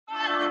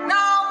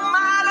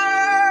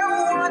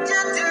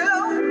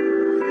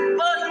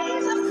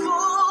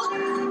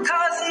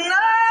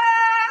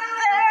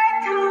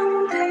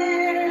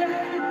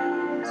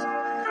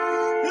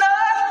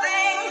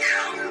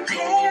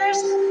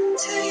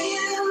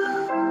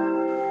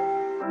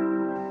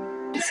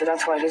so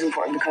that's why it is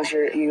important, because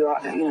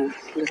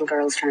little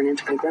girls turn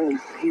into big women,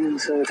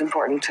 so it's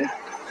important to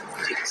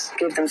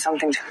give them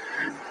something to,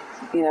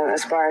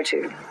 aspire to.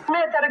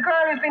 Admit that a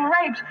girl who's been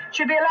raped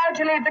should be allowed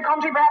to leave the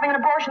country for having an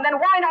abortion, then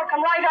why not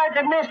come right out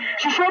and admit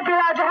she should be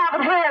allowed to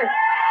have it here?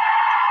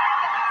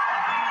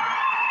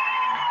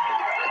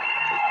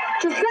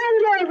 To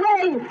send her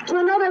away to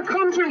another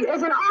country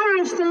is an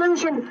Irish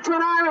solution to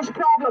an Irish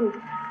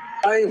problem.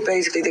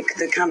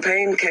 The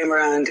campaign came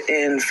around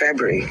in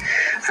February,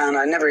 and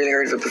I never really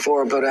heard of it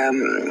before, but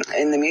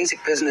in the music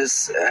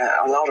business,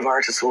 a lot of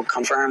artists will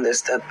confirm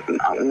this, that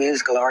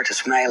musical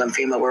artists, male and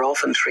female, we're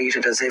often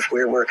treated as if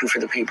we're working for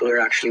the people who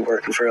are actually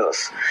working for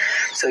us.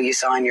 So you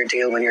sign your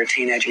deal when you're a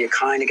teenager, you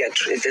kind of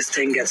this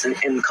thing gets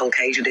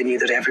inculcated in you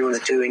that everyone's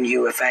doing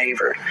you a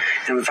favour.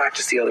 And in fact,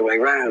 it's the other way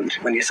around.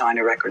 When you sign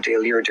a record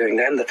deal, you're doing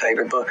them the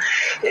favour, but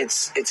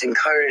it's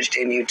encouraged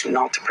in you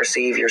not to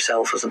perceive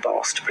yourself as a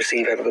boss, to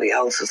perceive everybody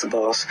else as the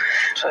boss.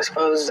 So I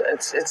suppose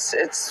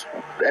it's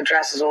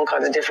addresses all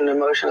kinds of different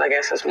emotions, I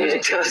guess, as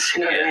music does,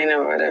 what I mean,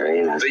 or whatever,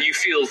 But you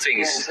feel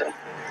things,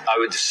 I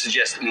would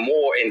suggest,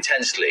 more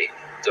intensely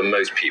than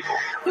most people.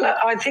 Well,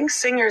 I think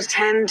singers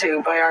tend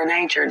to, by our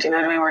nature, do you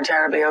know what I mean? We're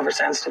terribly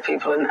oversensitive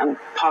people, and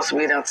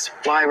possibly that's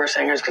why we're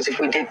singers, because if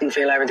we didn't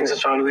feel everything so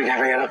strongly, we'd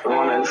never get up and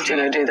want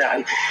to, do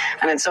that.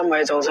 And in some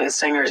ways, also, it's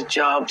singers'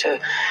 job to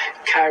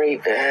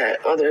carry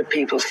other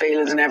people's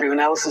feelings and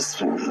everyone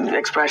else's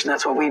expression.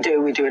 That's what we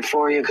do. We do it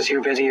for you, because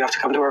you're busy, you have to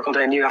come to work all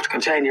day, and you have to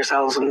contain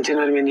yourselves, and do you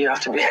know what I mean? You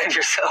have to behave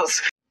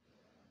yourselves.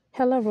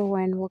 Hello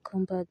everyone,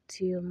 welcome back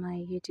to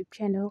my YouTube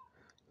channel.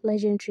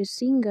 Legendary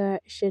singer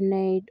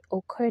Sinead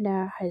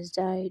O'Connor has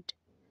died.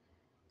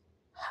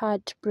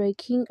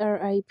 Heartbreaking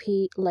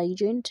RIP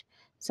legend.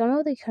 Some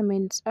of the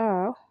comments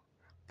are,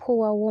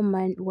 poor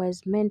woman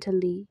was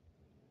mentally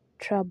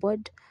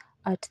troubled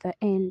at the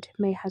end.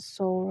 May her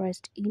soul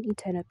rest in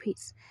eternal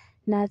peace.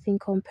 Nothing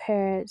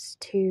compares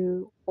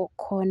to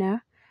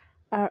O'Connor.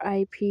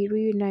 RIP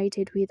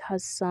reunited with her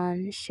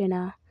son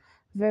Shena.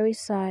 Very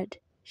sad.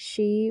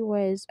 She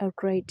was a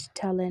great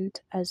talent,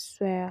 I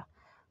swear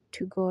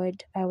to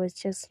God. I was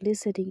just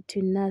listening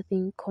to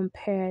Nothing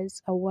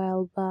Compares a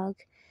while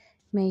back.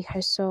 May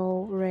her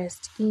soul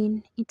rest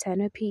in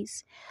eternal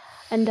peace.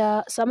 And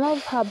some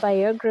of her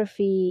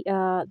biography,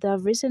 they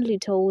have recently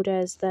told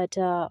us that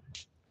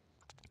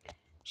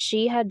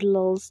she had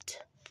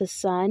lost the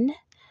son,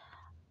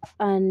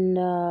 and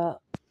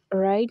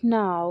right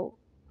now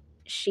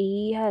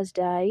she has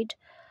died.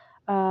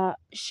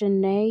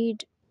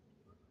 Sinead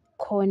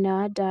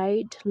O'Connor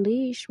died.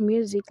 Leash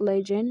music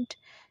legend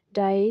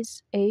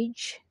dies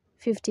age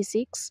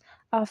 56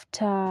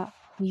 after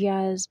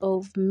years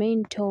of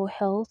mental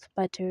health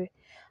battle,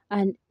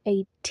 and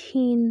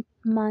 18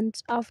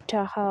 months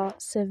after her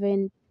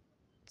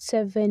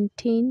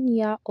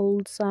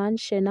 17-year-old son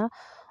Shena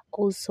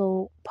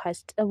also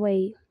passed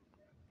away.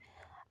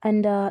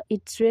 And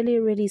it's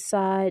really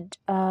sad.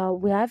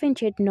 We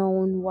haven't yet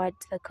known what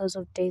the cause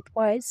of death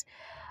was,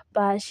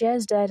 but she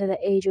has died at the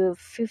age of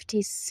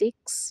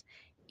 56.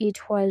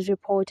 It was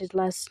reported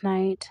last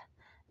night.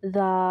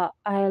 The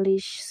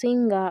Irish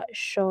singer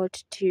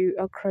shot to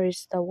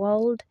across the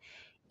world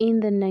in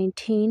the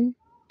 19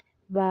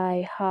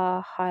 by her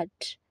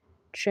heart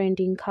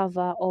trending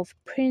cover of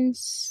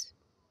Prince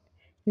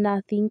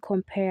Nothing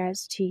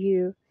Compares to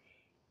You.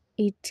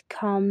 It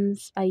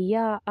comes a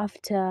year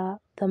after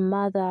the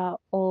mother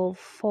of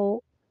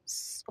fourth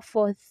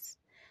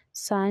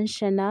son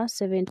Shena,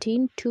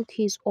 17, took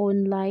his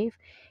own life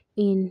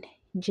in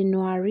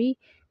January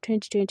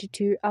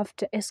 2022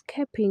 after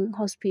escaping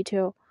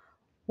hospital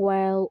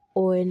while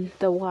on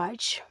the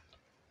watch.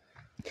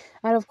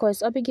 And of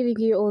course, I'll be giving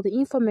you all the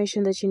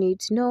information that you need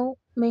to know.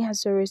 May her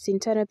soul rest in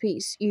eternal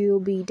peace. You'll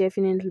be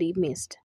definitely missed.